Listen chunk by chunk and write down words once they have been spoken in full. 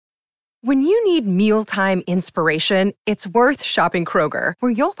When you need mealtime inspiration, it's worth shopping Kroger,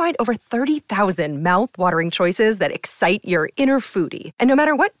 where you'll find over 30,000 mouth-watering choices that excite your inner foodie. And no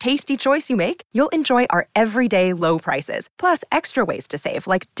matter what tasty choice you make, you'll enjoy our everyday low prices, plus extra ways to save,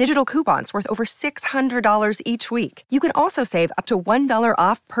 like digital coupons worth over $600 each week. You can also save up to $1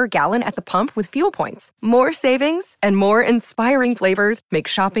 off per gallon at the pump with fuel points. More savings and more inspiring flavors make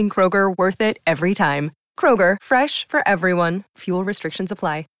shopping Kroger worth it every time. Kroger, fresh for everyone. Fuel restrictions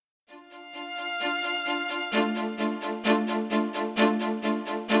apply.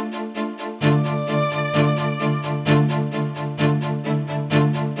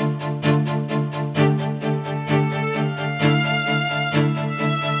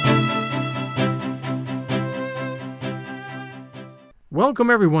 Welcome,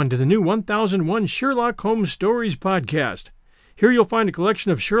 everyone, to the new 1001 Sherlock Holmes Stories podcast. Here you'll find a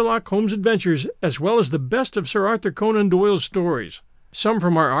collection of Sherlock Holmes adventures, as well as the best of Sir Arthur Conan Doyle's stories. Some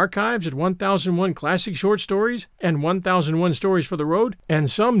from our archives at 1001 Classic Short Stories and 1001 Stories for the Road, and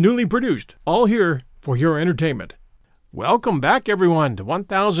some newly produced, all here for your entertainment. Welcome back, everyone, to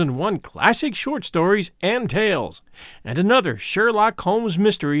 1001 Classic Short Stories and Tales, and another Sherlock Holmes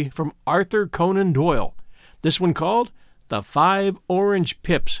mystery from Arthur Conan Doyle. This one called The 5 Orange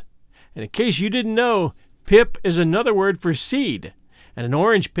Pips. And in case you didn't know, pip is another word for seed, and an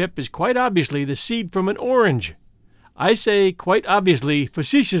orange pip is quite obviously the seed from an orange. I say quite obviously,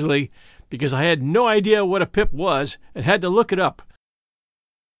 facetiously, because I had no idea what a pip was and had to look it up.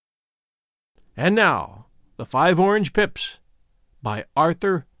 And now, The 5 Orange Pips by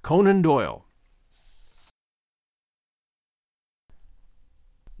Arthur Conan Doyle.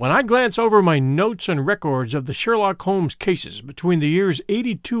 When I glance over my notes and records of the Sherlock Holmes cases between the years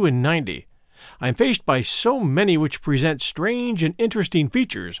 82 and 90, I am faced by so many which present strange and interesting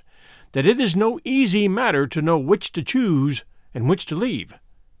features that it is no easy matter to know which to choose and which to leave.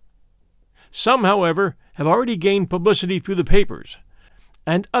 Some, however, have already gained publicity through the papers,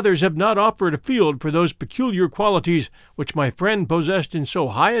 and others have not offered a field for those peculiar qualities which my friend possessed in so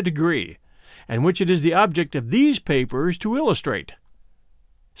high a degree, and which it is the object of these papers to illustrate.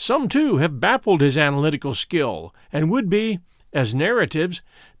 Some, too, have baffled his analytical skill, and would be, as narratives,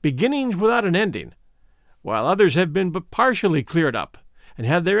 beginnings without an ending, while others have been but partially cleared up, and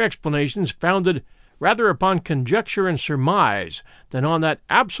have their explanations founded rather upon conjecture and surmise than on that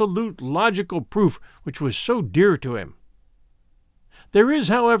absolute logical proof which was so dear to him. There is,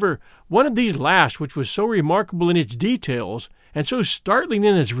 however, one of these last which was so remarkable in its details, and so startling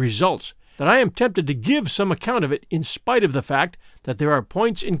in its results, that I am tempted to give some account of it in spite of the fact that there are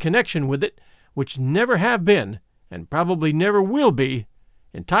points in connection with it which never have been, and probably never will be,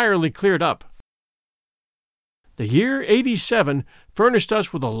 entirely cleared up. The year 87 furnished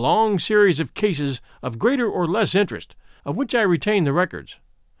us with a long series of cases of greater or less interest, of which I retain the records.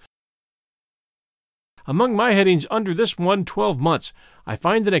 Among my headings under this one 12 months, I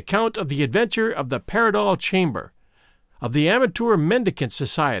find an account of the adventure of the Paradol Chamber, of the Amateur Mendicant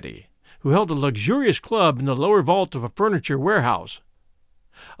Society, who held a luxurious club in the lower vault of a furniture warehouse,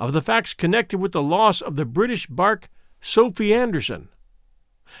 of the facts connected with the loss of the British bark Sophie Anderson,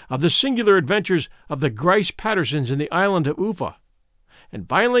 of the singular adventures of the Grice Pattersons in the island of Ufa, and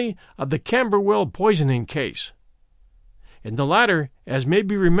finally of the Camberwell poisoning case. In the latter, as may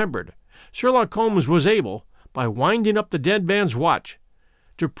be remembered, Sherlock Holmes was able, by winding up the dead man's watch,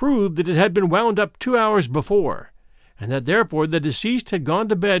 to prove that it had been wound up 2 hours before, and that therefore the deceased had gone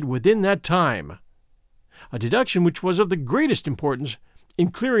to bed within that time, a deduction which was of the greatest importance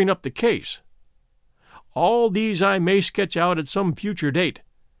in clearing up the case. All these I may sketch out at some future date,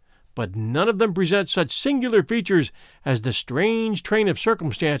 but none of them present such singular features as the strange train of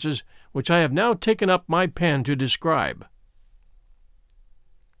circumstances which I have now taken up my pen to describe.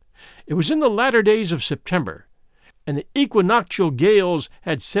 It was in the latter days of September, and the equinoctial gales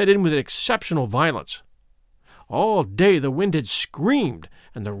had set in with exceptional violence. All day the wind had screamed,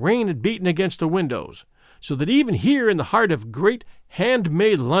 and the rain had beaten against the windows, so that even here in the heart of great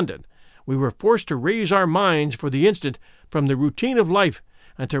handmade London, we were forced to raise our minds for the instant from the routine of life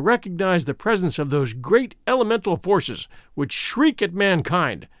and to recognize the presence of those great elemental forces which shriek at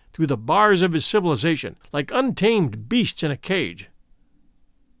mankind through the bars of his civilization like untamed beasts in a cage.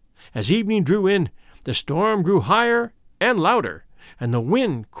 As evening drew in, the storm grew higher and louder, and the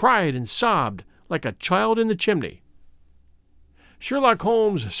wind cried and sobbed like a child in the chimney. Sherlock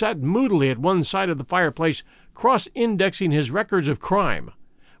Holmes sat moodily at one side of the fireplace, cross-indexing his records of crime,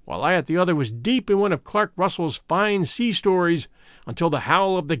 while I at the other was deep in one of Clark Russell's fine sea stories until the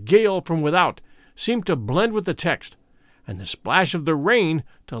howl of the gale from without seemed to blend with the text, and the splash of the rain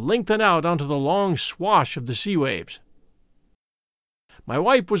to lengthen out onto the long swash of the sea waves. My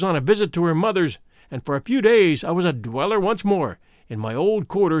wife was on a visit to her mother's, and for a few days I was a dweller once more in my old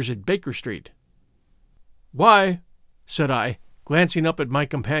quarters at Baker Street." "Why," said I, glancing up at my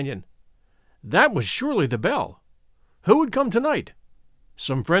companion, "that was surely the bell. Who would come tonight?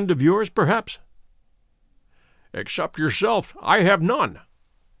 Some friend of yours, perhaps?" "Except yourself, I have none,"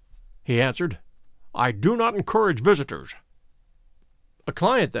 he answered. "I do not encourage visitors." "A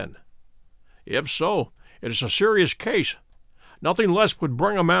client, then?" "If so, it is a serious case. Nothing less would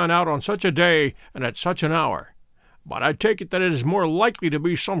bring a man out on such a day and at such an hour. But I take it that it is more likely to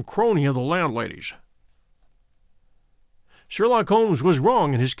be some crony of the landlady's." Sherlock Holmes was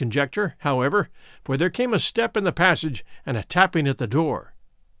wrong in his conjecture, however, for there came a step in the passage and a tapping at the door.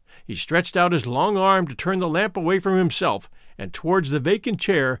 He stretched out his long arm to turn the lamp away from himself and towards the vacant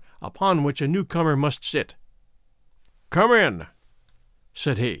chair upon which a newcomer must sit. "Come in,"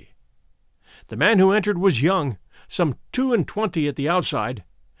 said he. The man who entered was young, some 22 at the outside,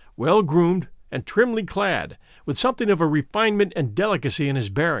 well-groomed and trimly clad, with something of a refinement and delicacy in his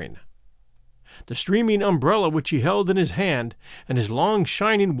bearing. The streaming umbrella which he held in his hand, and his long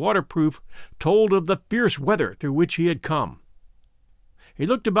shining waterproof, told of the fierce weather through which he had come. He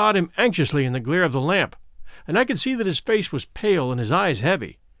looked about him anxiously in the glare of the lamp, and I could see that his face was pale and his eyes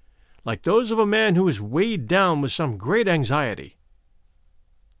heavy, like those of a man who is weighed down with some great anxiety.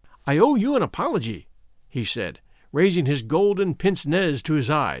 "I owe you an apology," he said, raising his golden pince-nez to his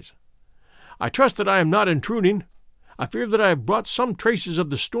eyes. "I trust that I am not intruding. I fear that I have brought some traces of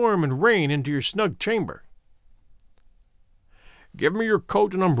the storm and rain into your snug chamber." "Give me your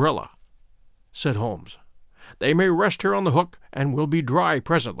coat and umbrella," said Holmes. "They may rest here on the hook, and will be dry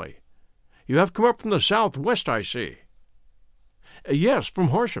presently. You have come up from the southwest, I see." "Yes, from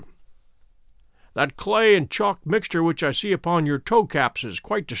Horsham." "That clay and chalk mixture which I see upon your toe-caps is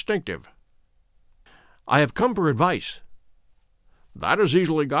quite distinctive." "I have come for advice." "That is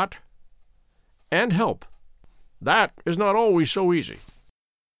easily got." "And help." "That is not always so easy."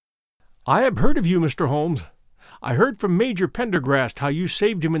 "I have heard of you, Mr. Holmes. I heard from Major Pendergrast how you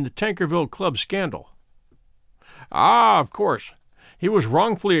saved him in the Tankerville Club scandal." "Ah, of course. He was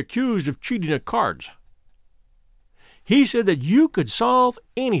wrongfully accused of cheating at cards." "He said that you could solve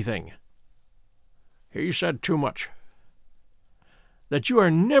anything." "He said too much." "That you are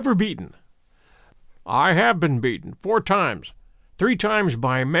never beaten." "I have been beaten 4 times, 3 times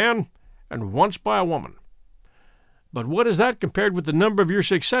by men and once by a woman." "But what is that compared with the number of your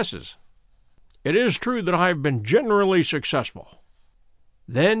successes?" "It is true that I have been generally successful."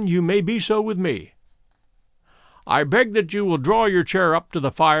 "Then you may be so with me." "I beg that you will draw your chair up to the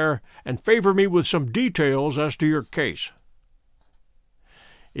fire and favor me with some details as to your case."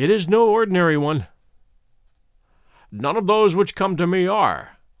 "It is no ordinary one." "None of those which come to me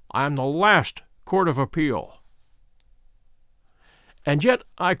are. I am the last court of appeal." "And yet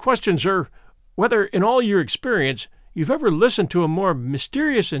I question, sir, whether in all your experience you've ever listened to a more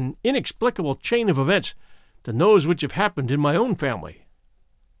mysterious and inexplicable chain of events than those which have happened in my own family."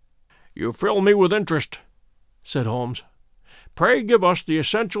 "You fill me with interest," said Holmes. "Pray give us the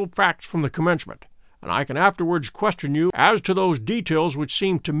essential facts from the commencement, and I can afterwards question you as to those details which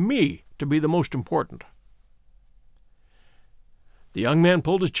seem to me to be the most important." The young man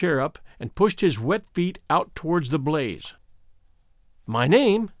pulled his chair up and pushed his wet feet out towards the blaze. "My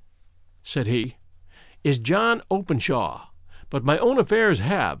name," said he, "is John Openshaw, but my own affairs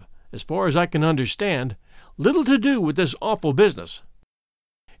have, as far as I can understand, little to do with this awful business.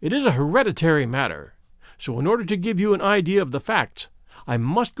 It is a hereditary matter, so in order to give you an idea of the facts, I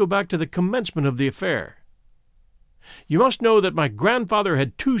must go back to the commencement of the affair. You must know that my grandfather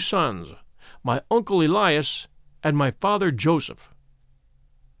had 2 sons, my uncle Elias and my father Joseph.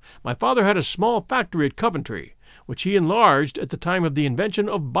 My father had a small factory at Coventry, which he enlarged at the time of the invention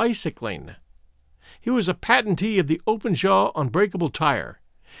of bicycling. He was a patentee of the Openshaw unbreakable tire,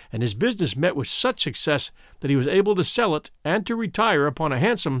 and his business met with such success that he was able to sell it and to retire upon a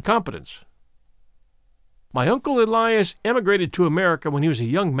handsome competence. My uncle Elias emigrated to America when he was a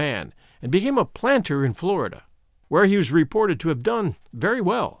young man and became a planter in Florida, where he was reported to have done very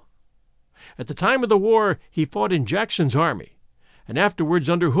well. At the time of the war he fought in Jackson's army, and afterwards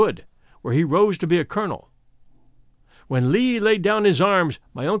under Hood, where he rose to be a colonel. When Lee laid down his arms,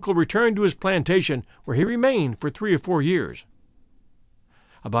 my uncle returned to his plantation, where he remained for 3 or 4 years.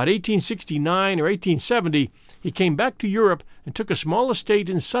 About 1869 or 1870 he came back to Europe and took a small estate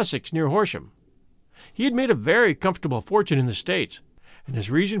in Sussex near Horsham. He had made a very comfortable fortune in the States, and his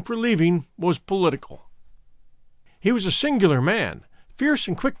reason for leaving was political. He was a singular man, fierce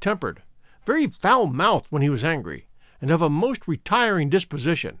and quick-tempered, very foul-mouthed when he was angry, and of a most retiring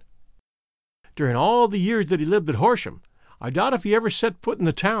disposition. During all the years that he lived at Horsham, I doubt if he ever set foot in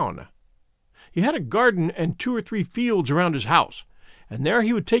the town. He had a garden and 2 or 3 fields around his house, and there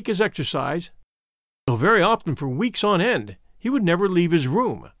he would take his exercise, though very often for weeks on end he would never leave his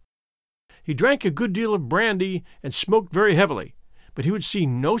room. He drank a good deal of brandy and smoked very heavily, but he would see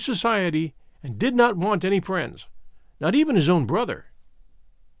no society and did not want any friends, not even his own brother.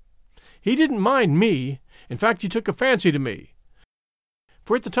 He didn't mind me. In fact, he took a fancy to me,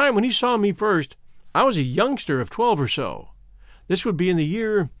 for at the time when he saw me first, I was a youngster of 12 or so. This would be in the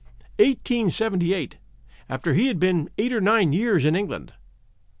year 1878, after he had been 8 or 9 years in England.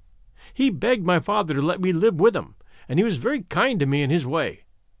 He begged my father to let me live with him, and he was very kind to me in his way.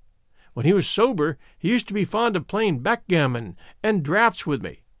 When he was sober, he used to be fond of playing backgammon and draughts with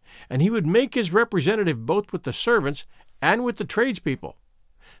me, and he would make his representative both with the servants and with the tradespeople,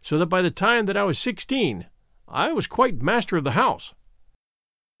 so that by the time that I was 16, I was quite master of the house.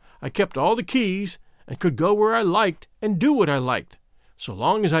 I kept all the keys and could go where I liked and do what I liked, so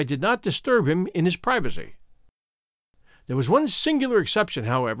long as I did not disturb him in his privacy. There was one singular exception,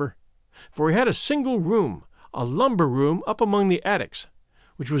 however, for he had a single room, a lumber room up among the attics,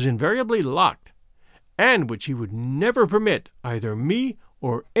 which was invariably locked, and which he would never permit either me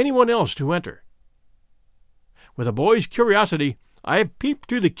or anyone else to enter. With a boy's curiosity, I have peeped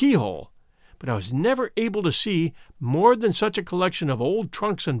through the keyhole, but I was never able to see more than such a collection of old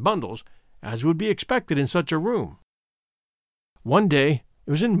trunks and bundles as would be expected in such a room. One day,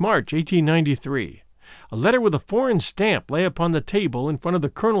 it was in March 1893, a letter with a foreign stamp lay upon the table in front of the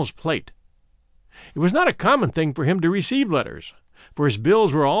colonel's plate. It was not a common thing for him to receive letters, for his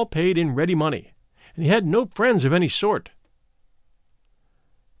bills were all paid in ready money, and he had no friends of any sort.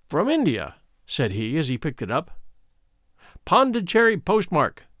 "From India," said he as he picked it up. "Pondicherry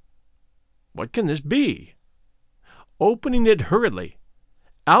postmark. What can this be?" Opening it hurriedly,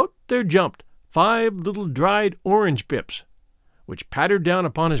 out there jumped 5 little dried orange pips, which pattered down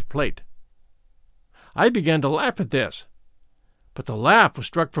upon his plate. I began to laugh at this, but the laugh was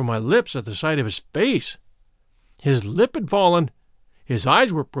struck from my lips at the sight of his face. His lip had fallen, his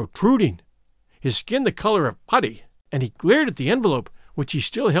eyes were protruding, his skin the color of putty, and he glared at the envelope which he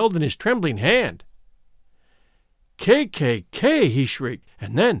still held in his trembling hand. "K," he shrieked,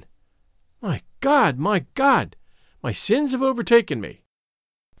 and then, my God, my sins have overtaken me."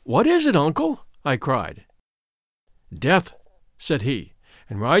 "What is it, uncle?" I cried. "Death," said he,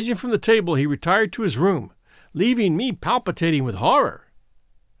 and rising from the table he retired to his room, leaving me palpitating with horror.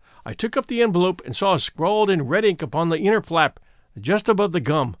 I took up the envelope and saw scrawled in red ink upon the inner flap, just above the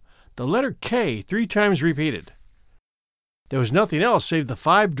gum, the letter K 3 times repeated. There was nothing else save the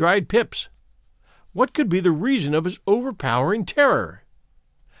 5 dried pips. What could be the reason of his overpowering terror?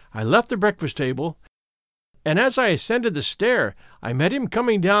 I left the breakfast table, and as I ascended the stair, I met him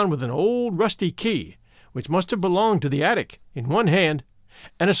coming down with an old rusty key, which must have belonged to the attic, in one hand,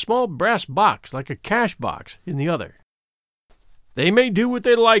 and a small brass box like a cash box in the other. "They may do what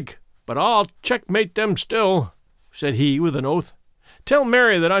they like, but I'll checkmate them still," said he with an oath. "Tell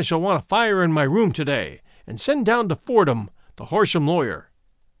Mary that I shall want a fire in my room today, and send down to Fordham, the Horsham lawyer."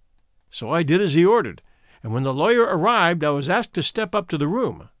 So I did as he ordered, and when the lawyer arrived I was asked to step up to the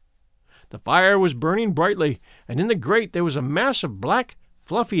room. The fire was burning brightly, and in the grate there was a mass of black,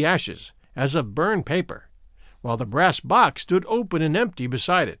 fluffy ashes, as of burned paper, while the brass box stood open and empty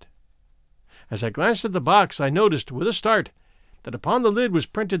beside it. As I glanced at the box I noticed, with a start, that upon the lid was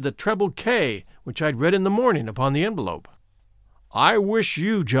printed the treble K which I had read in the morning upon the envelope. "I wish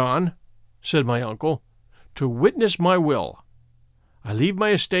you, John," said my uncle, "to witness my will. I leave my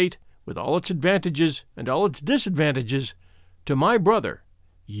estate, with all its advantages and all its disadvantages, to my brother,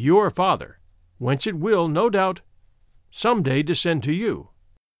 your father, whence it will, no doubt, some day descend to you.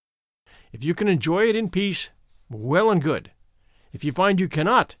 If you can enjoy it in peace, well and good. If you find you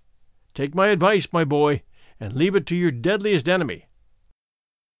cannot, take my advice, my boy, and leave it to your deadliest enemy.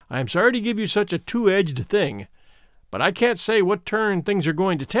 I am sorry to give you such a 2-edged thing, but I can't say what turn things are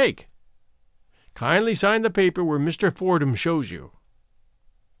going to take. Kindly sign the paper where Mr. Fordham shows you."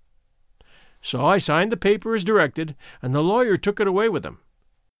 So I signed the paper as directed, and the lawyer took it away with him.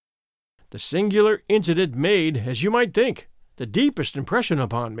 The singular incident made, as you might think, the deepest impression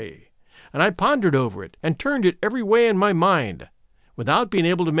upon me, and I pondered over it and turned it every way in my mind, without being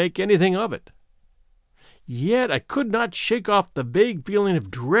able to make anything of it. Yet I could not shake off the vague feeling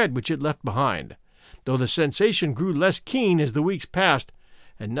of dread which it left behind, though the sensation grew less keen as the weeks passed,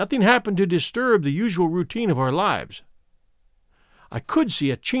 and nothing happened to disturb the usual routine of our lives. I could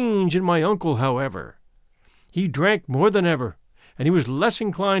see a change in my uncle, however. He drank more than ever, and he was less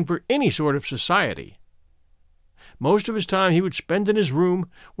inclined for any sort of society. Most of his time he would spend in his room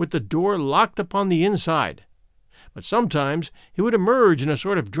with the door locked upon the inside, but sometimes he would emerge in a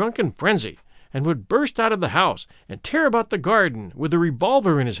sort of drunken frenzy, and would burst out of the house and tear about the garden with a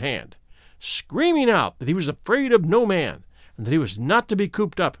revolver in his hand, screaming out that he was afraid of no man, and that he was not to be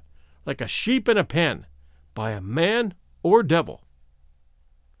cooped up, like a sheep in a pen, by a man or devil.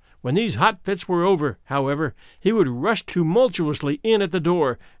 When these hot fits were over, however, he would rush tumultuously in at the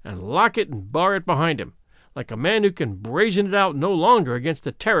door and lock it and bar it behind him, like a man who can brazen it out no longer against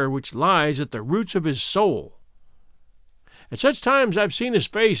the terror which lies at the roots of his soul. At such times I've seen his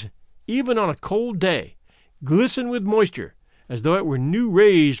face, even on a cold day, glisten with moisture, as though it were new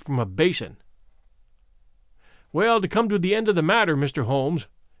raised from a basin. Well, to come to the end of the matter, Mr. Holmes,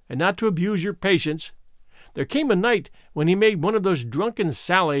 and not to abuse your patience, there came a night when he made one of those drunken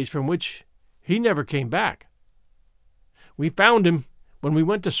sallies from which he never came back. We found him, when we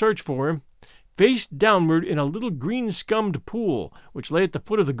went to search for him, face downward in a little green-scummed pool which lay at the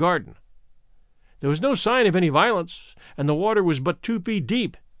foot of the garden. There was no sign of any violence, and the water was but 2 feet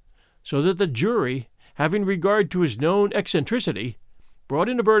deep, so that the jury, having regard to his known eccentricity, brought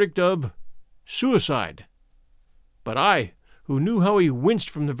in a verdict of suicide. But I, who knew how he winced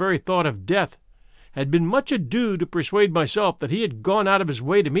from the very thought of death, had been much ado to persuade myself that he had gone out of his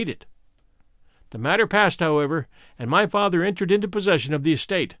way to meet it. The matter passed, however, and my father entered into possession of the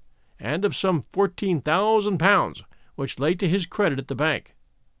estate, and of some £14,000, which lay to his credit at the bank.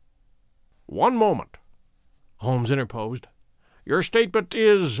 "One moment," Holmes interposed. "Your statement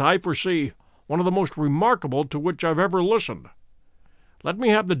is, I foresee, one of the most remarkable to which I've ever listened. Let me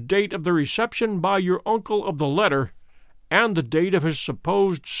have the date of the reception by your uncle of the letter, and the date of his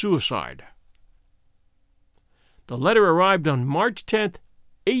supposed suicide." The letter arrived on March 10th,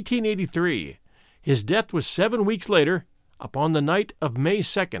 1883. His death was 7 weeks later, upon the night of May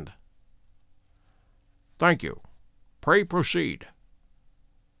 2nd. "Thank you. Pray proceed."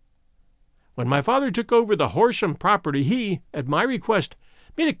 When my father took over the Horsham property, he, at my request,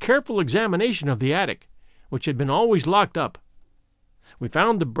 made a careful examination of the attic, which had been always locked up. We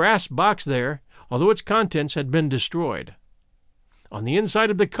found the brass box there, although its contents had been destroyed. On the inside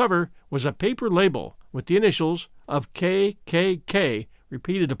of the cover was a paper label with the initials of K.K.K.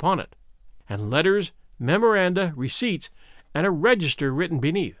 repeated upon it, and letters, memoranda, receipts, and a register written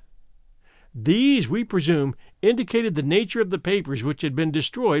beneath. These, we presume, indicated the nature of the papers which had been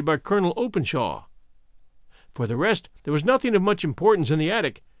destroyed by Colonel Openshaw. For the rest, there was nothing of much importance in the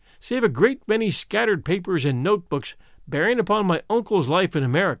attic, save a great many scattered papers and notebooks bearing upon my uncle's life in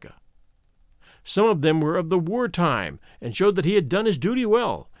America. Some of them were of the war time, and showed that he had done his duty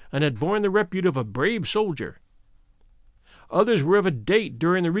well, and had borne the repute of a brave soldier. Others were of a date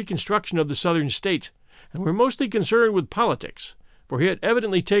during the reconstruction of the Southern States, and were mostly concerned with politics, for he had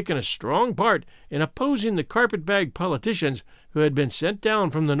evidently taken a strong part in opposing the carpet-bag politicians who had been sent down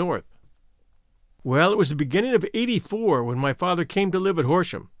from the North. Well, it was the beginning of '84 when my father came to live at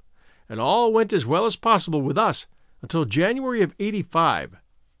Horsham, and all went as well as possible with us until January of '85.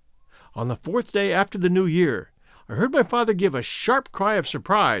 On the 4th day after the New Year, I heard my father give a sharp cry of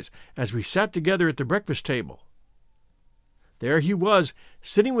surprise as we sat together at the breakfast table. There he was,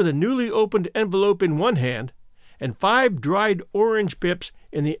 sitting with a newly opened envelope in one hand, and 5 dried orange pips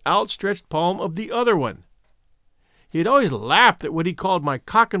in the outstretched palm of the other one. He had always laughed at what he called my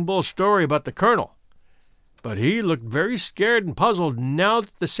cock-and-bull story about the colonel, but he looked very scared and puzzled now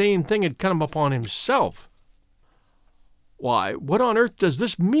that the same thing had come upon himself. "Why, what on earth does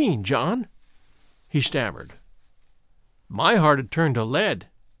this mean, John?" he stammered. My heart had turned to lead.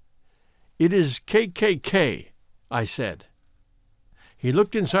 "It is K.K.K., I said. He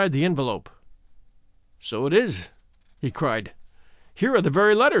looked inside the envelope. "So it is," he cried. "Here are the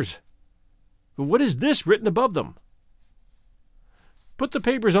very letters. But what is this written above them?" "Put the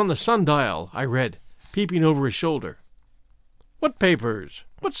papers on the sundial," I read, peeping over his shoulder. "What papers?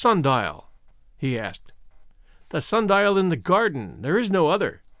 What sundial?" he asked. "The sundial in the garden. There is no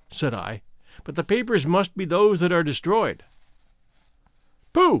other," said I, "but the papers must be those that are destroyed."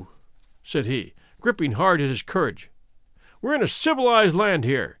 "Pooh!" said he, gripping hard at his courage. "We're in a civilized land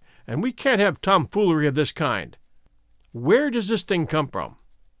here, and we can't have tomfoolery of this kind. Where does this thing come from?"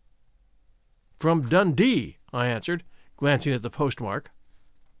 "From Dundee," I answered, glancing at the postmark.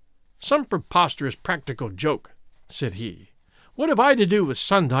 "Some preposterous practical joke," said he. "What have I to do with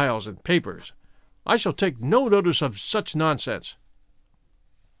sundials and papers? I shall take no notice of such nonsense."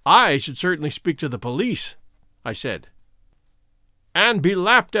 "I should certainly speak to the police," I said. "And be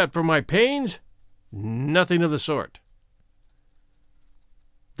laughed at for my pains? Nothing of the sort."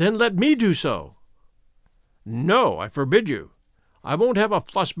 "Then let me do so." "No, I forbid you. I won't have a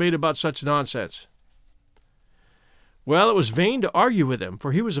fuss made about such nonsense." Well, it was vain to argue with him,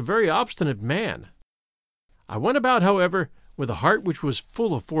 for he was a very obstinate man. I went about, however, with a heart which was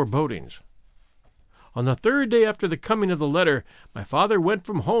full of forebodings. On the third day after the coming of the letter, my father went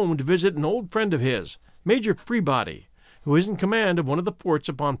from home to visit an old friend of his, Major Freebody, who is in command of one of the forts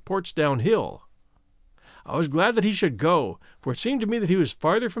upon Portsdown Hill. I was glad that he should go, for it seemed to me that he was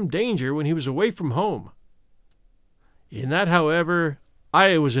farther from danger when he was away from home. In that, however,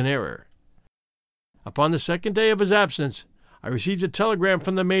 I was in error. Upon the second day of his absence, I received a telegram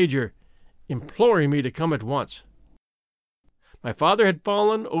from the Major, imploring me to come at once. My father had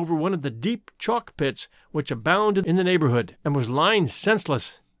fallen over one of the deep chalk pits which abounded in the neighborhood, and was lying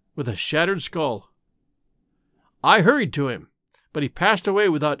senseless, with a shattered skull. I hurried to him, but he passed away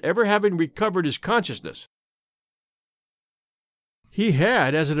without ever having recovered his consciousness. He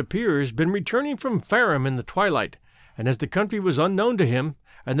had, as it appears, been returning from Fareham in the twilight, and as the country was unknown to him,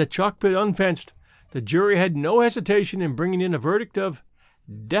 and the chalk pit unfenced, the jury had no hesitation in bringing in a verdict of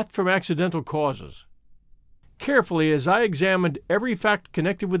death from accidental causes. Carefully as I examined every fact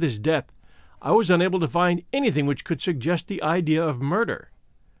connected with his death, I was unable to find anything which could suggest the idea of murder.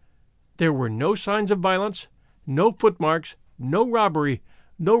 There were no signs of violence, no footmarks, no robbery,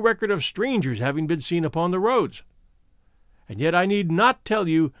 no record of strangers having been seen upon the roads. And yet I need not tell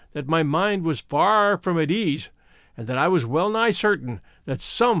you that my mind was far from at ease, and that I was well nigh certain that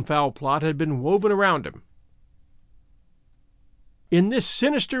some foul plot had been woven around him. In this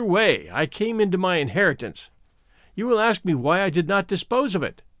sinister way I came into my inheritance. You will ask me why I did not dispose of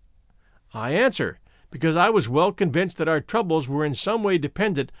it. I answer, because I was well convinced that our troubles were in some way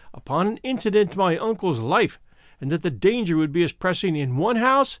dependent upon an incident to my uncle's life, and that the danger would be as pressing in one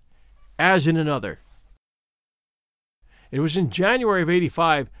house as in another. It was in January of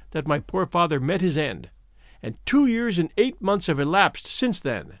 '85 that my poor father met his end, and 2 years and 8 months have elapsed since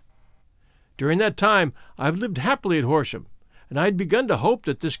then. During that time I have lived happily at Horsham, and I had begun to hope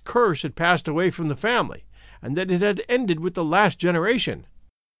that this curse had passed away from the family, and that it had ended with the last generation.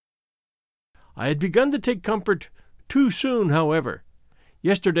 I had begun to take comfort too soon, however.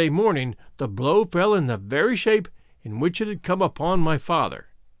 Yesterday morning the blow fell in the very shape in which it had come upon my father.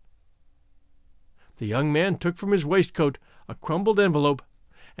 The young man took from his waistcoat a crumpled envelope,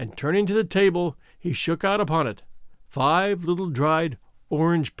 and turning to the table, he shook out upon it 5 little dried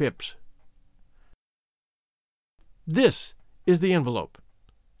orange pips. "This is the envelope,"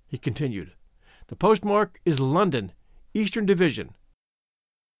 he continued. "The postmark is London, Eastern Division.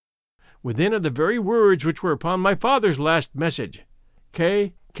 Within are the very words which were upon my father's last message,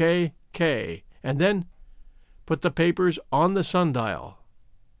 K, K, K, and then put the papers on the sundial."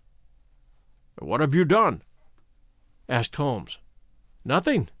 "What have you done?" asked Holmes.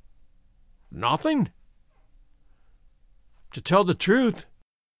 "Nothing." "Nothing?" "To tell the truth,"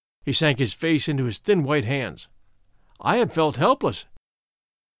 he sank his face into his thin white hands, "I have felt helpless.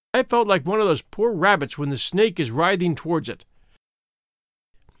 I felt like one of those poor rabbits when the snake is writhing towards it.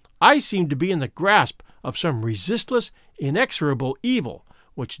 I seemed to be in the grasp of some resistless, inexorable evil,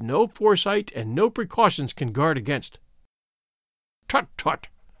 which no foresight and no precautions can guard against." "Tut, tut!"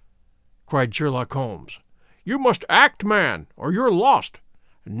 cried Sherlock Holmes. "You must act, man, or you're lost.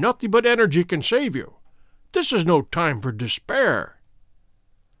 Nothing but energy can save you. This is no time for despair."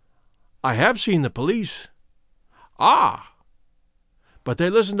 "I have seen the police." "Ah!" "But they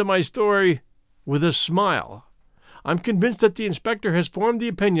listened to my story with a smile. I'm convinced that the inspector has formed the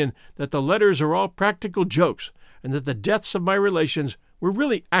opinion that the letters are all practical jokes, and that the deaths of my relations were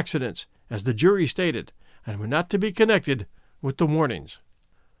really accidents, as the jury stated, and were not to be connected with the warnings."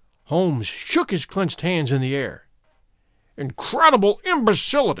 Holmes shook his clenched hands in the air. "Incredible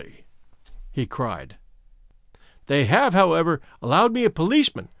imbecility!" he cried. "They have, however, allowed me a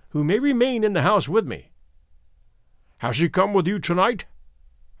policeman who may remain in the house with me." "Has he come with you tonight?"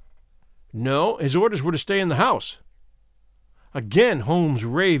 "No, his orders were to stay in the house." Again Holmes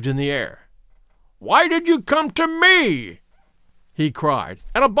raved in the air. "Why did you come to me?" he cried.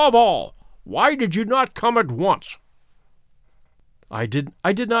 "And above all, why did you not come at once?" I did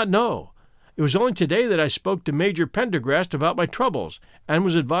not know. It was only today that I spoke to Major Pendergrast about my troubles, and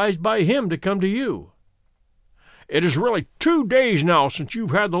was advised by him to come to you." "It is really 2 days now since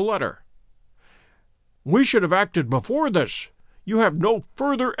you've had the letter. We should have acted before this. You have no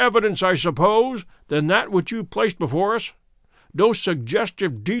further evidence, I suppose, than that which you placed before us? No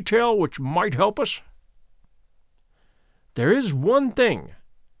suggestive detail which might help us?" "There is one thing,"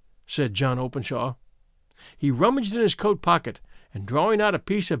 said John Openshaw. He rummaged in his coat pocket, and drawing out a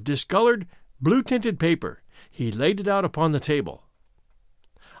piece of discolored, blue-tinted paper, he laid it out upon the table.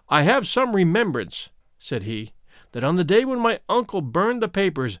 "I have some remembrance," said he, "that on the day when my uncle burned the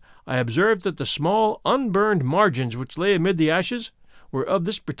papers, I observed that the small unburned margins which lay amid the ashes were of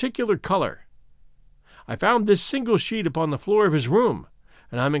this particular color. I found this single sheet upon the floor of his room,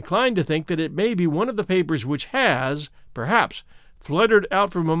 and I'm inclined to think that it may be one of the papers which has, perhaps, fluttered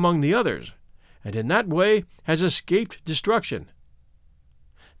out from among the others, and in that way has escaped destruction.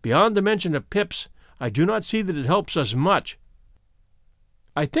 Beyond the mention of Pip's, I do not see that it helps us much.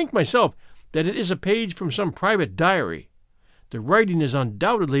 I think myself that it is a page from some private diary. The writing is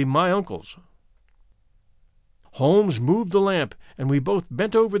undoubtedly my uncle's." Holmes moved the lamp, and we both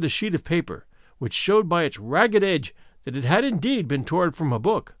bent over the sheet of paper, which showed by its ragged edge that it had indeed been torn from a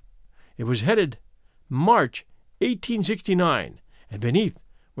book. It was headed March 1869, and beneath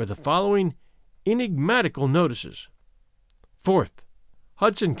were the following enigmatical notices. 4th,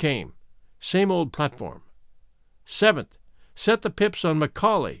 Hudson came, same old platform. 7th, set the pips on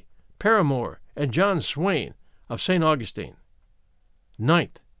Macaulay, Paramore, and John Swain of St. Augustine.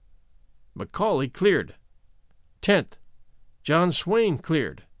 9th, Macaulay cleared. 10th, John Swain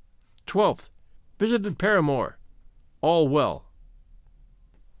cleared. 12th, visited Paramore. All well.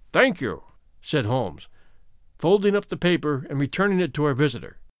 "Thank you," said Holmes, folding up the paper and returning it to our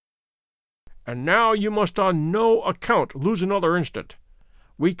visitor. "And now you must on no account lose another instant.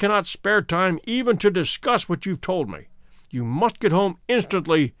 We cannot spare time even to discuss what you've told me. You must get home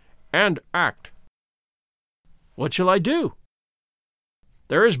instantly and act." "What shall I do?"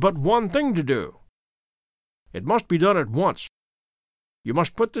 "There is but one thing to do. It must be done at once. You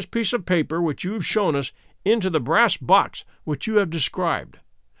must put this piece of paper which you have shown us into the brass box which you have described.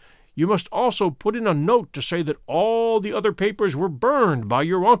 You must also put in a note to say that all the other papers were burned by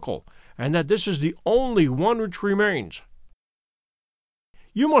your uncle, and that this is the only one which remains.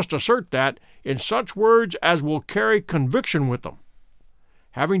 You must assert that in such words as will carry conviction with them.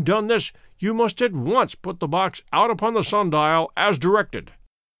 Having done this, you must at once put the box out upon the sundial as directed.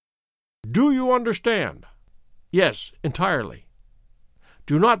 Do you understand?" "Yes, entirely."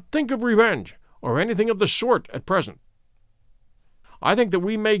 "Do not think of revenge, or anything of the sort at present. I think that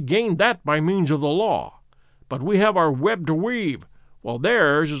we may gain that by means of the law, but we have our web to weave, while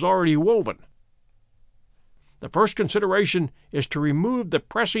theirs is already woven. The first consideration is to remove the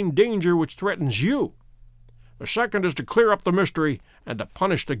pressing danger which threatens you. The second is to clear up the mystery and to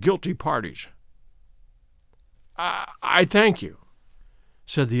punish the guilty parties." I thank you,"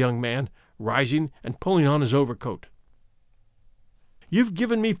 said the young man, rising and pulling on his overcoat. "You've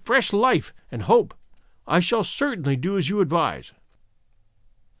given me fresh life and hope. I shall certainly do as you advise."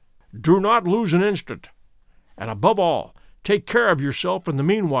 "Do not lose an instant, and above all, take care of yourself in the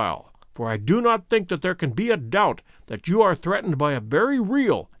meanwhile, for I do not think that there can be a doubt that you are threatened by a very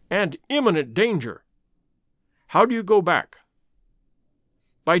real and imminent danger. How do you go back?"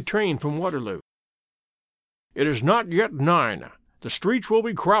 "By train from Waterloo." "It is not yet 9. The streets will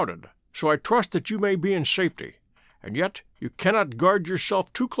be crowded, so I trust that you may be in safety, and yet you cannot guard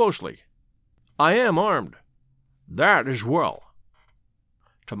yourself too closely." "I am armed." "That is well.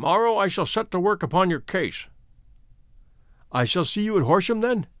 Tomorrow I shall set to work upon your case." "I shall see you at Horsham,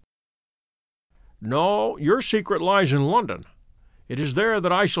 then?" "No, your secret lies in London. It is there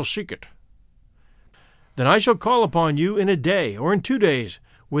that I shall seek it." "Then I shall call upon you in a day or in 2 days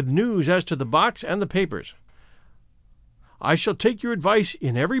with news as to the box and the papers. I shall take your advice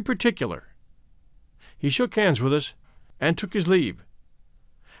in every particular." He shook hands with us and took his leave.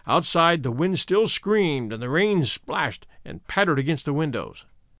 Outside the wind still screamed and the rain splashed and pattered against the windows.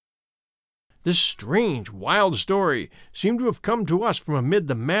 This strange, wild story seemed to have come to us from amid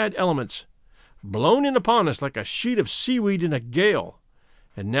the mad elements, blown in upon us like a sheet of seaweed in a gale,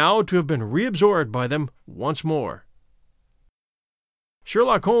 and now to have been reabsorbed by them once more.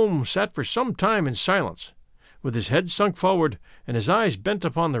 Sherlock Holmes sat for some time in silence, with his head sunk forward and his eyes bent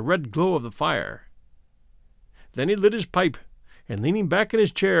upon the red glow of the fire. Then he lit his pipe, and leaning back in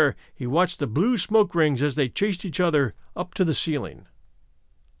his chair, he watched the blue smoke rings as they chased each other up to the ceiling.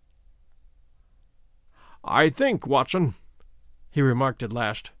 "I think, Watson," he remarked at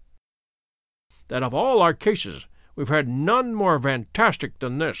last, "that of all our cases we've had none more fantastic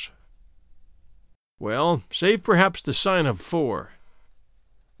than this." "Well, save perhaps the sign of 4.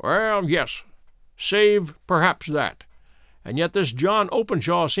 "Well, yes, save perhaps that. And yet this John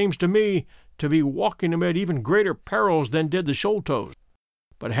Openshaw seems to me to be walking amid even greater perils than did the Sholtos.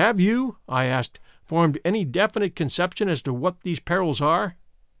 But have you," I asked, "formed any definite conception as to what these perils are?"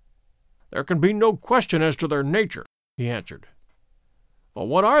 "There can be no question as to their nature," he answered. "Well,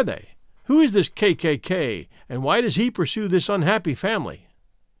 what are they? Who is this KKK, and why does he pursue this unhappy family?"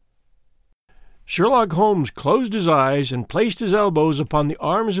 Sherlock Holmes closed his eyes and placed his elbows upon the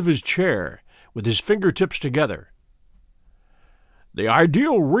arms of his chair, with his fingertips together. "The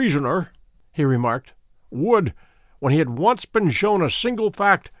ideal reasoner," he remarked, "would, when he had once been shown a single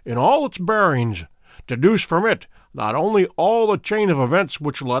fact in all its bearings, deduce from it not only all the chain of events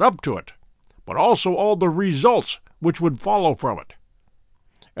which led up to it, but also all the results which would follow from it.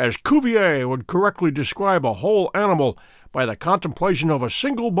 As Cuvier would correctly describe a whole animal by the contemplation of a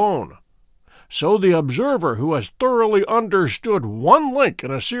single bone, so the observer who has thoroughly understood one link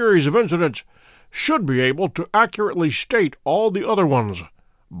in a series of incidents should be able to accurately state all the other ones,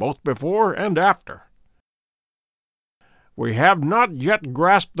 both before and after. We have not yet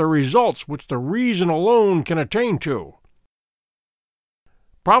grasped the results which the reason alone can attain to.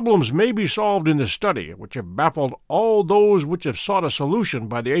 Problems may be solved in the study which have baffled all those which have sought a solution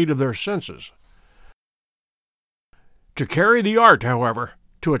by the aid of their senses. To carry the art, however,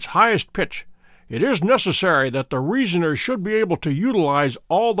 to its highest pitch, it is necessary that the reasoner should be able to utilize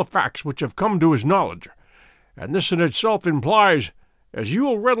all the facts which have come to his knowledge, and this in itself implies, as you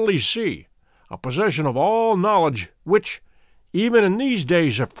will readily see, a possession of all knowledge which, even in these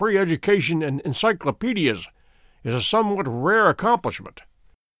days of free education and encyclopedias, is a somewhat rare accomplishment.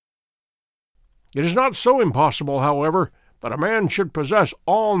 It is not so impossible, however, that a man should possess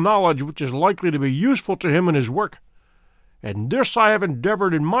all knowledge which is likely to be useful to him in his work, and this I have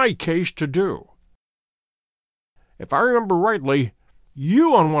endeavored in my case to do. If I remember rightly,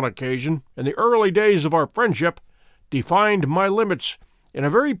 you on one occasion, in the early days of our friendship, defined my limits in a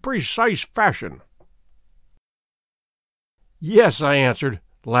very precise fashion. Yes, I answered,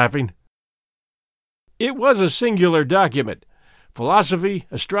 laughing. It was a singular document. Philosophy,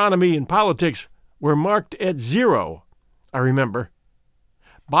 astronomy, and politics were marked at 0, I remember.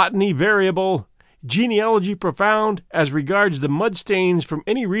 Botany variable, genealogy profound as regards the mud stains from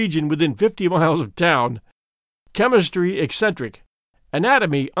any region within 50 miles of town, chemistry eccentric,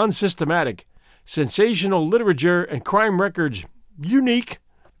 anatomy unsystematic, sensational literature and crime records unique,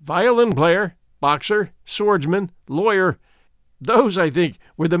 violin player, boxer, swordsman, lawyer. Those, I think,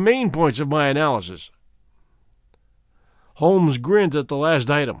 were the main points of my analysis. Holmes grinned at the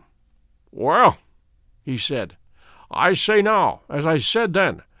last item. Well, he said, I say now, as I said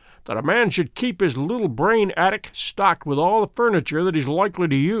then, that a man should keep his little brain attic stocked with all the furniture that he's likely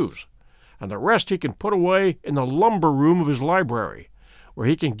to use, and the rest he can put away in the lumber room of his library, where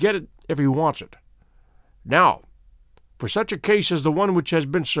he can get it if he wants it. Now, for such a case as the one which has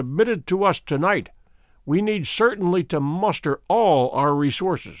been submitted to us tonight, we need certainly to muster all our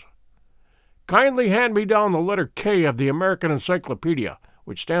resources. Kindly hand me down the letter K of the American Encyclopedia,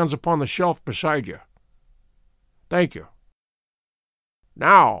 which stands upon the shelf beside you. Thank you.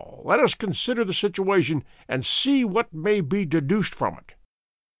 Now, let us consider the situation and see what may be deduced from it.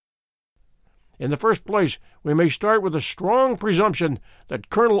 In the first place, we may start with a strong presumption that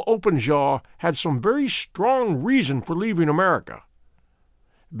Colonel Openshaw had some very strong reason for leaving America.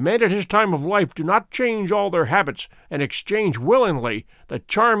 Men at his time of life do not change all their habits and exchange willingly the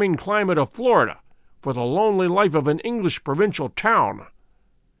charming climate of Florida for the lonely life of an English provincial town.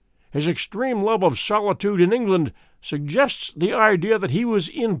 His extreme love of solitude in England suggests the idea that he was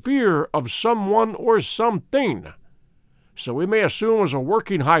in fear of someone or something. So we may assume as a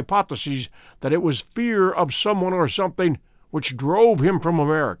working hypothesis that it was fear of someone or something which drove him from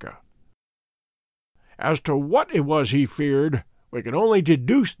America. As to what it was he feared, we can only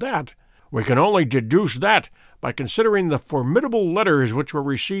deduce that by considering the formidable letters which were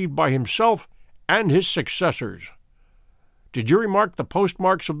received by himself and his successors. Did you remark the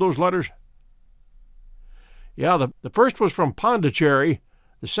postmarks of those letters? Yeah, the first was from Pondicherry,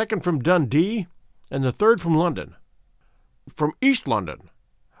 the second from Dundee, and the third from London. From East London.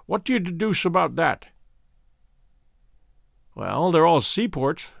 What do you deduce about that? Well, they're all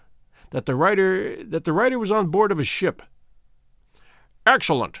seaports. That the writer was on board of a ship.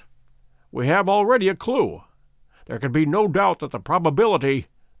 Excellent. We have already a clue. There can be no doubt that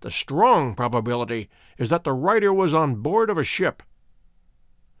the strong probability, is that the writer was on board of a ship.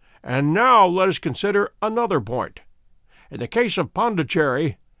 And now let us consider another point. In the case of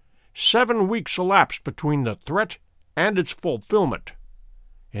Pondicherry, 7 weeks elapsed between the threat and its fulfillment.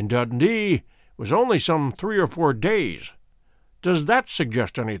 In Dundee, it was only some 3 or 4 days. Does that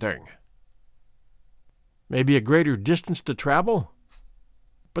suggest anything? Maybe a greater distance to travel?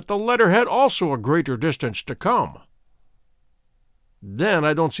 But the letter had also a greater distance to come. Then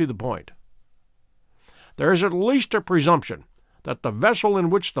I don't see the point. There is at least a presumption that the vessel in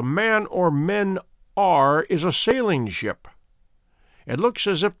which the man or men are is a sailing ship. It looks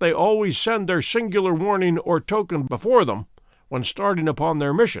as if they always send their singular warning or token before them when starting upon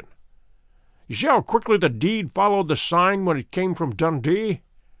their mission. You see how quickly the deed followed the sign when it came from Dundee?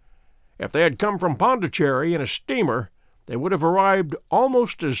 If they had come from Pondicherry in a steamer, they would have arrived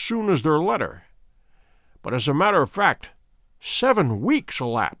almost as soon as their letter. But as a matter of fact, 7 weeks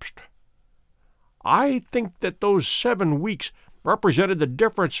elapsed. I think that those 7 weeks represented the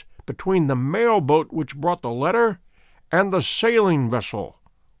difference between the mail boat which brought the letter and the sailing vessel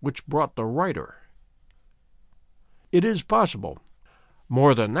which brought the writer. It is possible.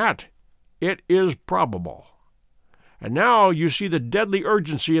 More than that, it is probable. And now you see the deadly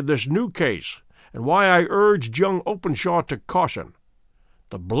urgency of this new case, and why I urged young Openshaw to caution.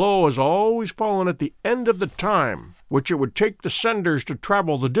 The blow has always fallen at the end of the time which it would take the senders to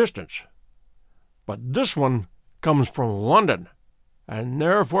travel the distance. But this one comes from London, and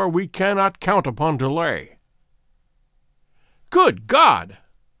therefore we cannot count upon delay." "Good God!"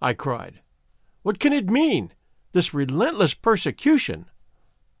 I cried. "What can it mean, this relentless persecution?"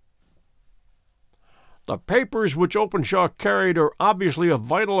 "The papers which Openshaw carried are obviously of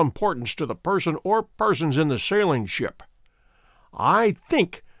vital importance to the person or persons in the sailing ship. I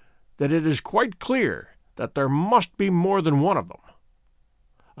think that it is quite clear that there must be more than one of them.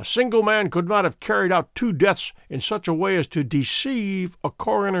 A single man could not have carried out 2 deaths in such a way as to deceive a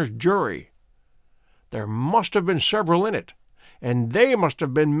coroner's jury. There must have been several in it, and they must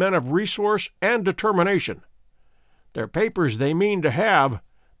have been men of resource and determination. Their papers they mean to have,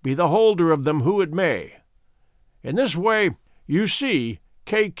 be the holder of them who it may. In this way, you see,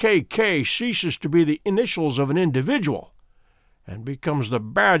 KKK ceases to be the initials of an individual and becomes the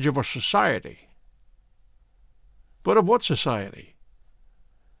badge of a society." "But of what society?"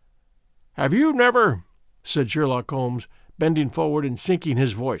 "Have you never," said Sherlock Holmes, bending forward and sinking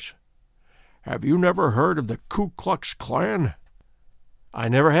his voice, "have you never heard of the Ku Klux Klan?" "I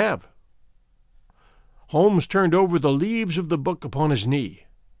never have." Holmes turned over the leaves of the book upon his knee.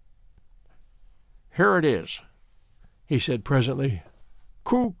 "Here it is," he said presently.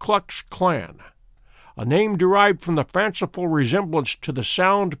 "Ku Klux Klan, a name derived from the fanciful resemblance to the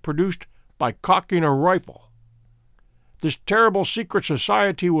sound produced by cocking a rifle. This terrible secret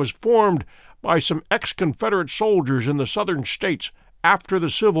society was formed by some ex-Confederate soldiers in the Southern states after the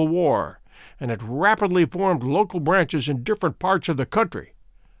Civil War, and it rapidly formed local branches in different parts of the country,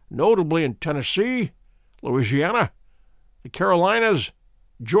 notably in Tennessee, Louisiana, the Carolinas,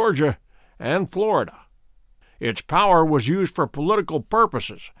 Georgia, and Florida. Its power was used for political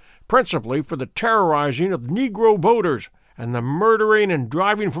purposes, principally for the terrorizing of Negro voters and the murdering and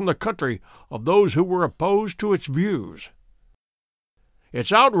driving from the country of those who were opposed to its views.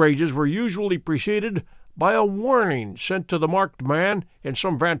 Its outrages were usually preceded by a warning sent to the marked man in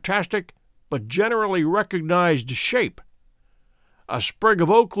some fantastic but generally recognized shape: a sprig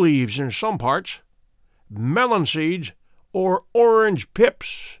of oak leaves in some parts, melon seeds, or orange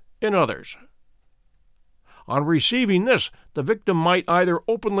pips in others. On receiving this, the victim might either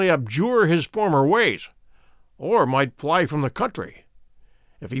openly abjure his former ways, or might fly from the country.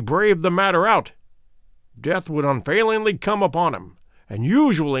 If he braved the matter out, death would unfailingly come upon him, and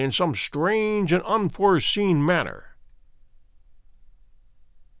usually in some strange and unforeseen manner.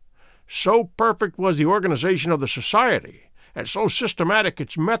 So perfect was the organization of the society, and so systematic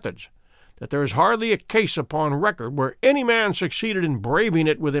its methods, that there is hardly a case upon record where any man succeeded in braving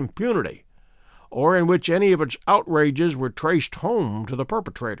it with impunity, or in which any of its outrages were traced home to the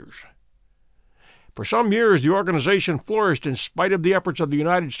perpetrators. For some years the organization flourished in spite of the efforts of the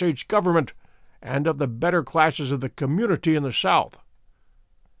United States government and of the better classes of the community in the South.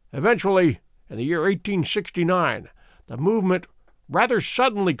 Eventually, in the year 1869, the movement rather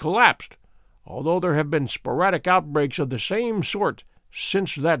suddenly collapsed, although there have been sporadic outbreaks of the same sort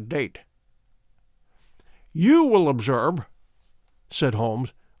since that date. "You will observe," said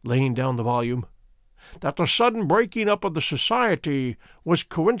Holmes, laying down the volume, "that the sudden breaking up of the society was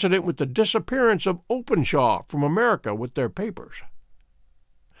coincident with the disappearance of Openshaw from America with their papers.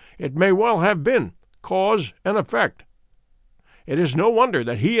 It may well have been cause and effect. It is no wonder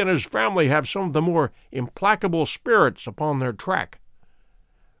that he and his family have some of the more implacable spirits upon their track.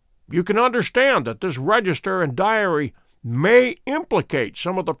 You can understand that this register and diary may implicate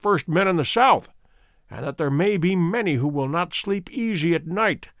some of the first men in the South, and that there may be many who will not sleep easy at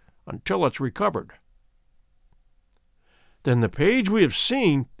night until it's recovered." "Then the page we have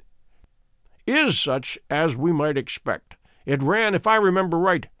seen is such as we might expect. It ran, if I remember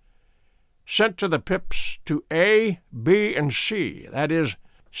right, 'Sent to the Pips to A, B, and C,' that is,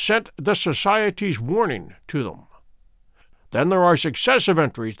 sent the Society's warning to them. Then there are successive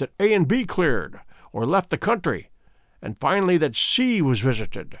entries that A and B cleared or left the country, and finally that C was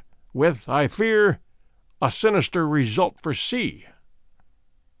visited, with, I fear, a sinister result for C.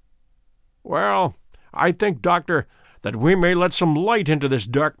 Well, I think, Doctor, that we may let some light into this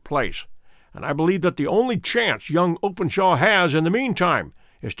dark place, and I believe that the only chance young Openshaw has in the meantime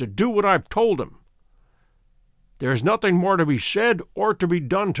is to do what I've told him. There is nothing more to be said or to be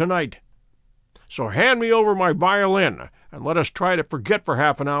done tonight. So hand me over my violin, and let us try to forget for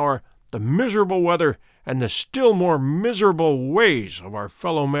half an hour the miserable weather and the still more miserable ways of our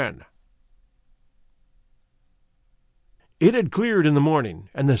fellow men." It had cleared in the morning,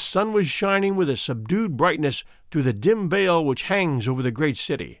 and the sun was shining with a subdued brightness through the dim veil which hangs over the great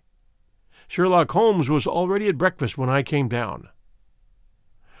city. Sherlock Holmes was already at breakfast when I came down.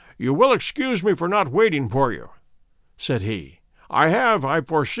 "You will excuse me for not waiting for you," said he. "I have, I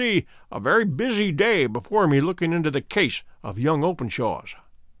foresee, a very busy day before me looking into the case of young Openshaw's."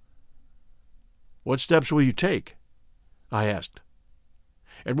 "What steps will you take?" I asked.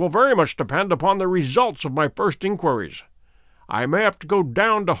 "It will very much depend upon the results of my first inquiries. I may have to go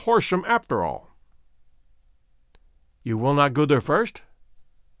down to Horsham after all." "You will not go there first?"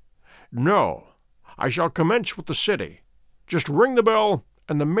 "No. I shall commence with the city. Just ring the bell,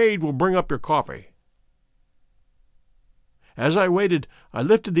 and the maid will bring up your coffee." As I waited, I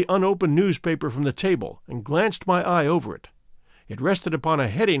lifted the unopened newspaper from the table and glanced my eye over it. It rested upon a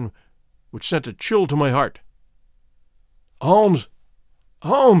heading which sent a chill to my heart. "Holmes!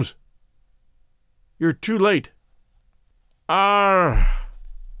 Holmes! You're too late." "Ah,"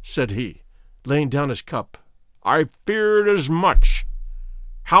 said he, laying down his cup. "I feared as much.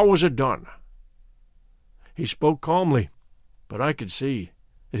 How was it done?" He spoke calmly, but I could see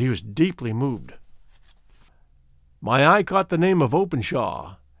that he was deeply moved. My eye caught the name of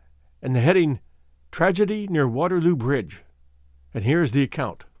Openshaw, and the heading, "Tragedy near Waterloo Bridge," and here is the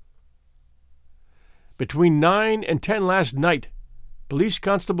account. "Between 9 and 10 last night, Police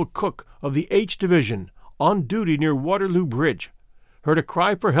Constable Cook of the H Division, on duty near Waterloo Bridge, heard a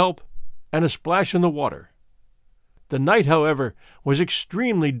cry for help and a splash in the water. The night, however, was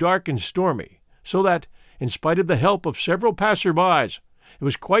extremely dark and stormy, so that, in spite of the help of several passers-by, it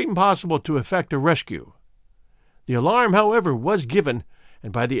was quite impossible to effect a rescue. The alarm, however, was given,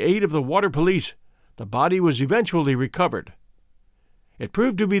 and by the aid of the water police, the body was eventually recovered. It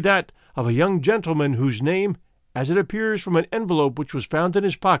proved to be that of a young gentleman whose name, as it appears from an envelope which was found in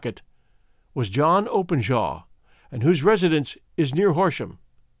his pocket, was John Openshaw, and whose residence is near Horsham.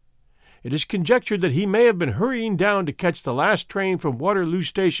 It is conjectured that he may have been hurrying down to catch the last train from Waterloo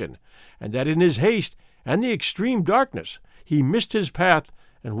Station, and that in his haste and the extreme darkness he missed his path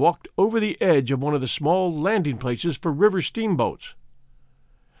and walked over the edge of one of the small landing places for river steamboats.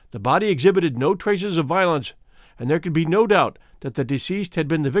 The body exhibited no traces of violence, and there could be no doubt that the deceased had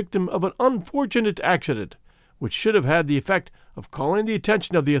been the victim of an unfortunate accident, which should have had the effect of calling the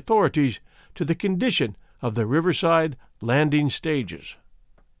attention of the authorities to the condition of the riverside landing stages."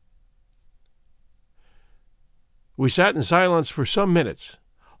 We sat in silence for some minutes,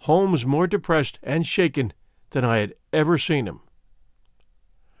 Holmes more depressed and shaken than I had ever seen him.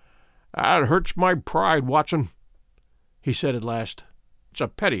 "That hurts my pride, Watson," he said at last. "It's a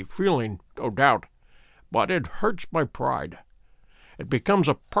petty feeling, no doubt, but it hurts my pride. It becomes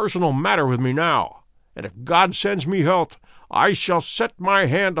a personal matter with me now, and if God sends me health, I shall set my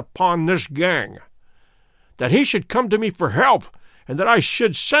hand upon this gang. That he should come to me for help, and that I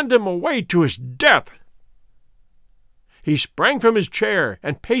should send him away to his death!" He sprang from his chair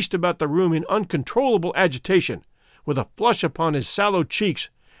and paced about the room in uncontrollable agitation, with a flush upon his sallow cheeks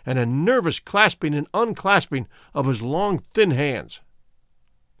and a nervous clasping and unclasping of his long, thin hands.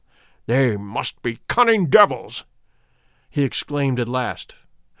 "They must be cunning devils!" he exclaimed at last.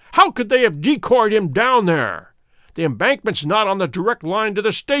 "How could they have decoyed him down there? The embankment's not on the direct line to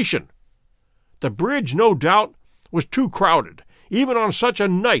the station. The bridge, no doubt, was too crowded, even on such a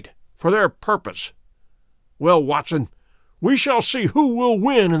night, for their purpose. Well, Watson, we shall see who will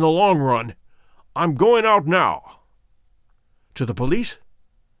win in the long run. I'm going out now." "To the police?"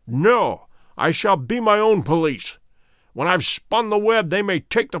 "No, I shall be my own police. When I've spun the web they may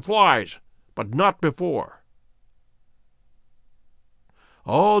take the flies, but not before."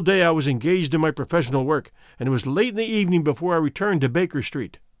 All day I was engaged in my professional work, and it was late in the evening before I returned to Baker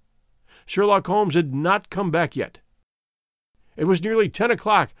Street. Sherlock Holmes had not come back yet. It was nearly 10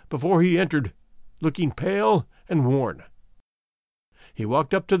 o'clock before he entered, looking pale and worn. He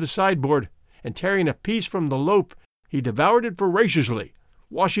walked up to the sideboard, and tearing a piece from the loaf, he devoured it voraciously,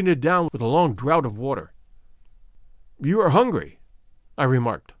 washing it down with a long draught of water. "You are hungry," I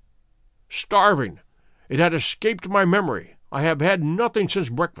remarked. "Starving. It had escaped my memory. I have had nothing since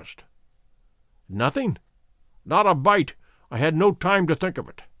breakfast." "Nothing?" "Not a bite. I had no time to think of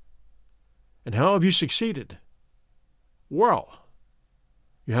it." "And how have you succeeded?" "Well."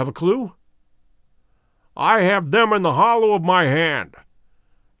 "You have a clue?" "I have them in the hollow of my hand.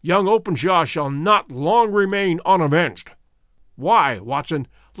 Young Openshaw shall not long remain unavenged. Why, Watson,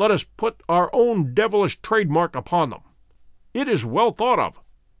 let us put our own devilish trademark upon them. It is well thought of."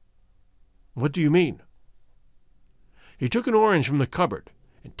 What do you mean? He took an orange from the cupboard,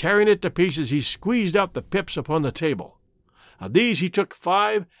 and tearing it to pieces, he squeezed out the pips upon the table. Of these he took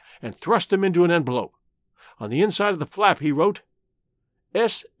 5 and thrust them into an envelope. On the inside of the flap he wrote,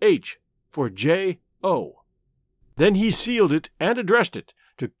 S.H. for J.O. Then he sealed it and addressed it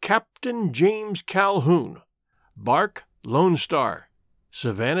to Captain James Calhoun, bark Lone Star,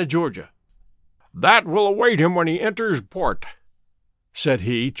 Savannah, Georgia. "That will await him when he enters port," said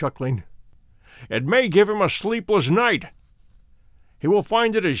he, chuckling. "It may give him a sleepless night. He will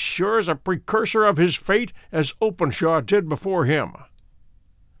find it as sure as a precursor of his fate as Openshaw did before him."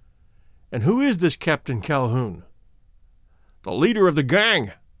 "And who is this Captain Calhoun?" "The leader of the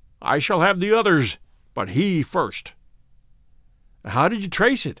gang. I shall have the others, but he first." "How did you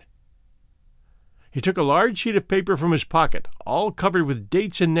trace it?" He took a large sheet of paper from his pocket, all covered with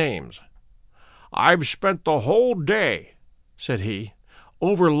dates and names. "I've spent the whole day," said he,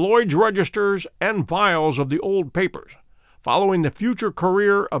 "over Lloyd's registers and files of the old papers, following the future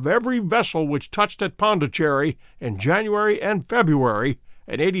career of every vessel which touched at Pondicherry in January and February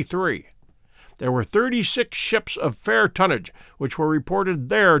in '83. There were 36 ships of fair tonnage which were reported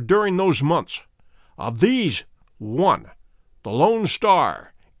there during those months. Of these, one, the Lone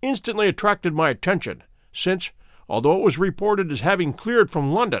Star, instantly attracted my attention, since, although it was reported as having cleared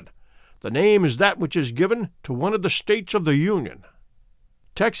from London, the name is that which is given to one of the states of the Union."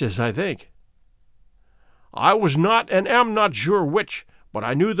 "Texas, I think." "I was not and am not sure which, but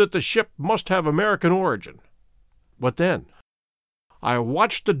I knew that the ship must have American origin." "What then?" "I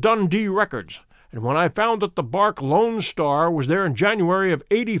watched the Dundee records, and when I found that the bark Lone Star was there in January of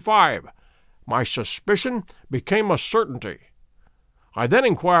 '85, my suspicion became a certainty. I then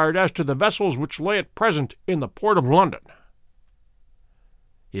inquired as to the vessels which lay at present in the port of London."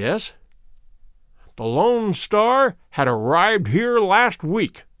 "Yes?" "The Lone Star had arrived here last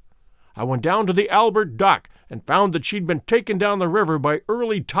week. I went down to the Albert dock and found that she'd been taken down the river by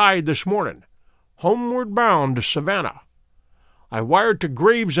early tide this morning, homeward bound to Savannah. I wired to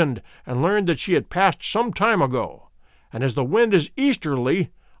Gravesend and learned that she had passed some time ago, and as the wind is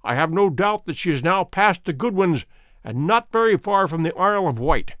easterly, I have no doubt that she is now past the Goodwins and not very far from the Isle of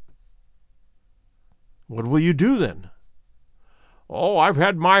Wight." "What will you do, then?" "Oh, I've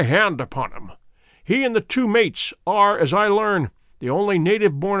had my hand upon him. He and the 2 mates are, as I learn, the only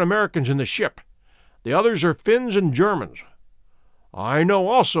native-born Americans in the ship. The others are Finns and Germans. I know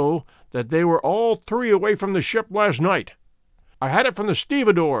also that they were all 3 away from the ship last night. I had it from the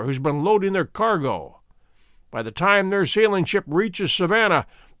stevedore who's been loading their cargo. By the time their sailing ship reaches Savannah,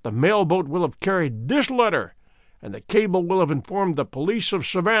 the mail-boat will have carried this letter, and the cable will have informed the police of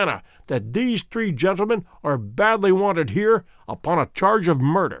Savannah that these 3 gentlemen are badly wanted here upon a charge of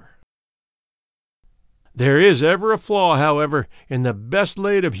murder." There is ever a flaw, however, in the best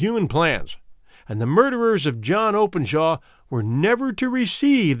laid of human plans, and the murderers of John Openshaw were never to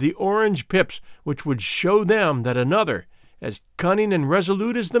receive the orange pips which would show them that another, as cunning and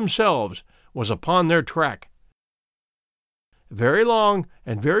resolute as themselves, was upon their track. Very long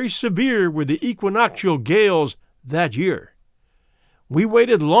and very severe were the equinoctial gales that year. We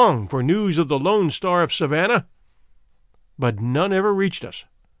waited long for news of the Lone Star of Savannah, but none ever reached us.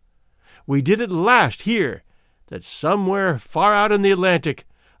 We did at last hear that somewhere far out in the Atlantic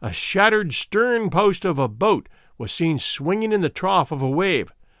a shattered stern post of a boat was seen swinging in the trough of a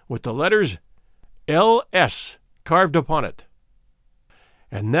wave, with the letters L.S. carved upon it.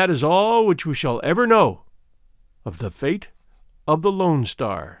 And that is all which we shall ever know of the fate of the Lone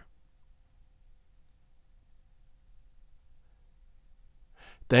Star.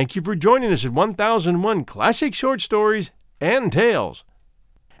 Thank you for joining us at 1001 Classic Short Stories and Tales.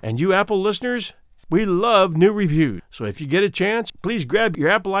 And you Apple listeners, we love new reviews. So if you get a chance, please grab your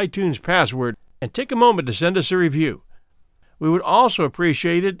Apple iTunes password and take a moment to send us a review. We would also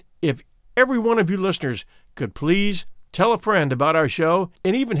appreciate it if every one of you listeners could please tell a friend about our show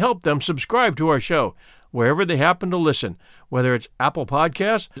and even help them subscribe to our show wherever they happen to listen, whether it's Apple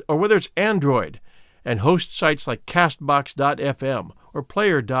Podcasts or whether it's Android, and host sites like Castbox.fm or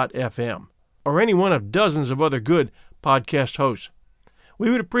Player.fm, or any one of dozens of other good podcast hosts. We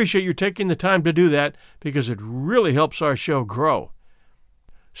would appreciate you taking the time to do that because it really helps our show grow.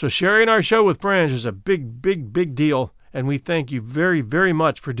 So sharing our show with friends is a big deal, and we thank you very, very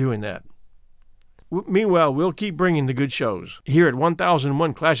much for doing that. Meanwhile, we'll keep bringing the good shows here at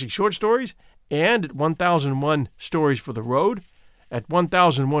 1001 Classic Short Stories and at 1001 Stories for the Road, at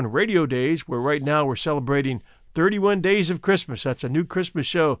 1001 Radio Days, where right now we're celebrating 31 Days of Christmas. That's a new Christmas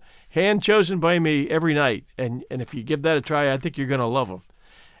show, hand-chosen by me every night. And if you give that a try, I think you're going to love them.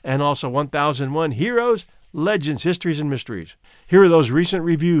 And also 1001 Heroes, Legends, Histories, and Mysteries. Here are those recent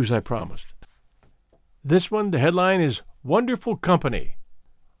reviews I promised. This one, the headline is Wonderful Company.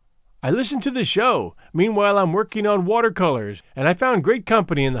 I listened to the show. Meanwhile, I'm working on watercolors, and I found great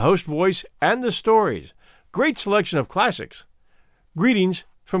company in the host voice and the stories. Great selection of classics. Greetings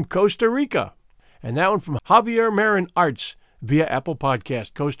from Costa Rica. And that one from Javier Marin Arts via Apple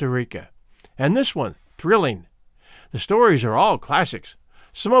Podcast, Costa Rica. And this one, thrilling. The stories are all classics.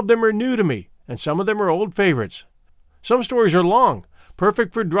 Some of them are new to me, and some of them are old favorites. Some stories are long,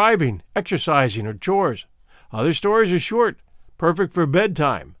 perfect for driving, exercising, or chores. Other stories are short, perfect for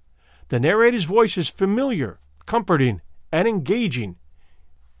bedtime. The narrator's voice is familiar, comforting, and engaging.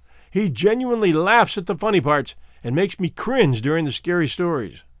 He genuinely laughs at the funny parts and makes me cringe during the scary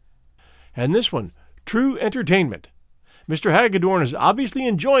stories. And this one, true entertainment. Mr. Hagedorn is obviously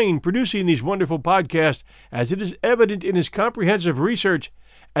enjoying producing these wonderful podcasts, as it is evident in his comprehensive research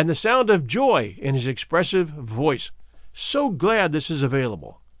and the sound of joy in his expressive voice. So glad this is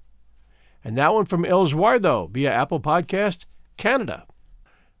available. And that one from Elswardo via Apple Podcast, Canada.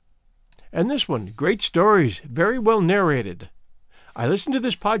 And this one, great stories, very well narrated. I listened to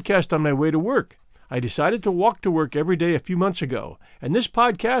this podcast on my way to work. I decided to walk to work every day a few months ago, and this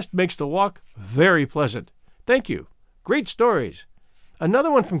podcast makes the walk very pleasant. Thank you. Great stories.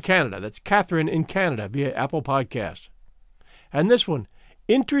 Another one from Canada, that's Catherine in Canada via Apple Podcast. And this one,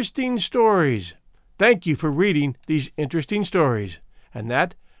 interesting stories. Thank you for reading these interesting stories. And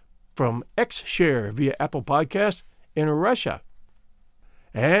that from X-Share via Apple Podcast in Russia.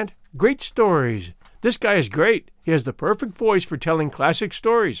 And great stories. This guy is great. He has the perfect voice for telling classic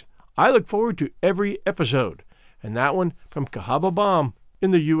stories. I look forward to every episode. And that one from Cahaba Bomb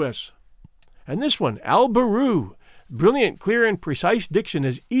in the U.S. And this one, Al Baru. Brilliant, clear, and precise diction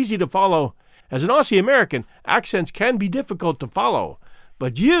is easy to follow. As an Aussie American, accents can be difficult to follow.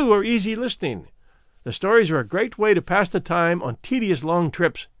 But you are easy listening. The stories are a great way to pass the time on tedious long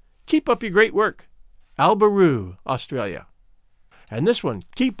trips. Keep up your great work. Al Baru, Australia. And this one,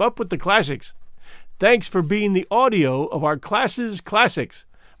 keep up with the classics. Thanks for being the audio of our class's classics.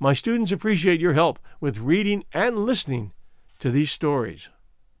 My students appreciate your help with reading and listening to these stories.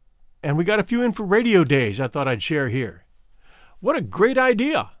 And we got a few in for radio days I thought I'd share here. What a great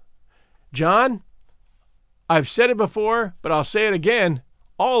idea. John, I've said it before, but I'll say it again.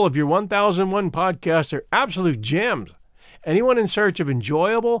 All of your 1001 podcasts are absolute gems. Anyone in search of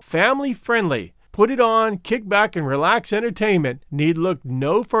enjoyable, family-friendly, put it on, kick back, and relax entertainment need look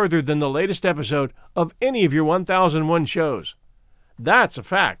no further than the latest episode of any of your 1001 shows. That's a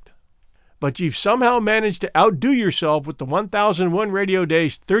fact. But you've somehow managed to outdo yourself with the 1001 Radio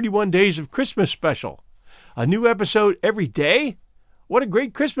Days 31 Days of Christmas special. A new episode every day? What a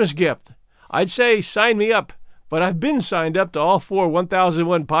great Christmas gift. I'd say sign me up, but I've been signed up to all 4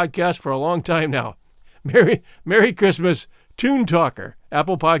 1001 podcasts for a long time now. Merry Christmas, Toon Talker,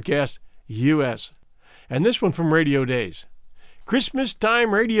 Apple Podcast, U.S. And this one from Radio Days. Christmas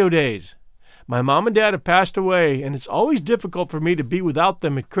Time Radio Days. My mom and dad have passed away, and it's always difficult for me to be without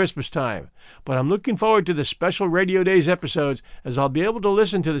them at Christmas time. But I'm looking forward to the special Radio Days episodes, as I'll be able to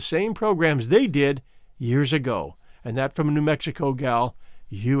listen to the same programs they did years ago. And that from New Mexico gal,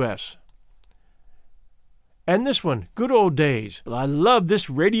 U.S. And this one, Good Old Days. I love this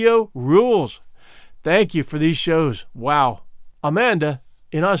radio rules. Thank you for these shows. Wow. Amanda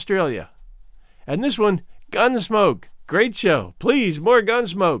in Australia. And this one, Gunsmoke. Great show. Please, more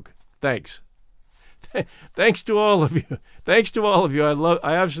Gunsmoke. Thanks. Thanks to all of you. Thanks to all of you.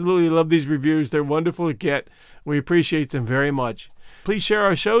 I absolutely love these reviews. They're wonderful to get. We appreciate them very much. Please share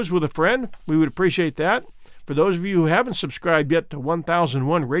our shows with a friend. We would appreciate that. For those of you who haven't subscribed yet to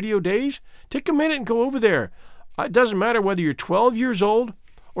 1001 Radio Days, take a minute and go over there. It doesn't matter whether you're 12 years old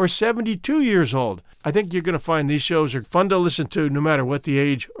or 72 years old. I think you're going to find these shows are fun to listen to no matter what the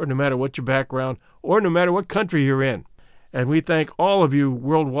age or no matter what your background or no matter what country you're in. And we thank all of you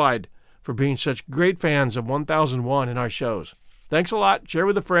worldwide for being such great fans of 1001 in our shows. Thanks a lot. Share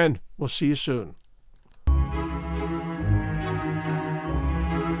with a friend. We'll see you soon.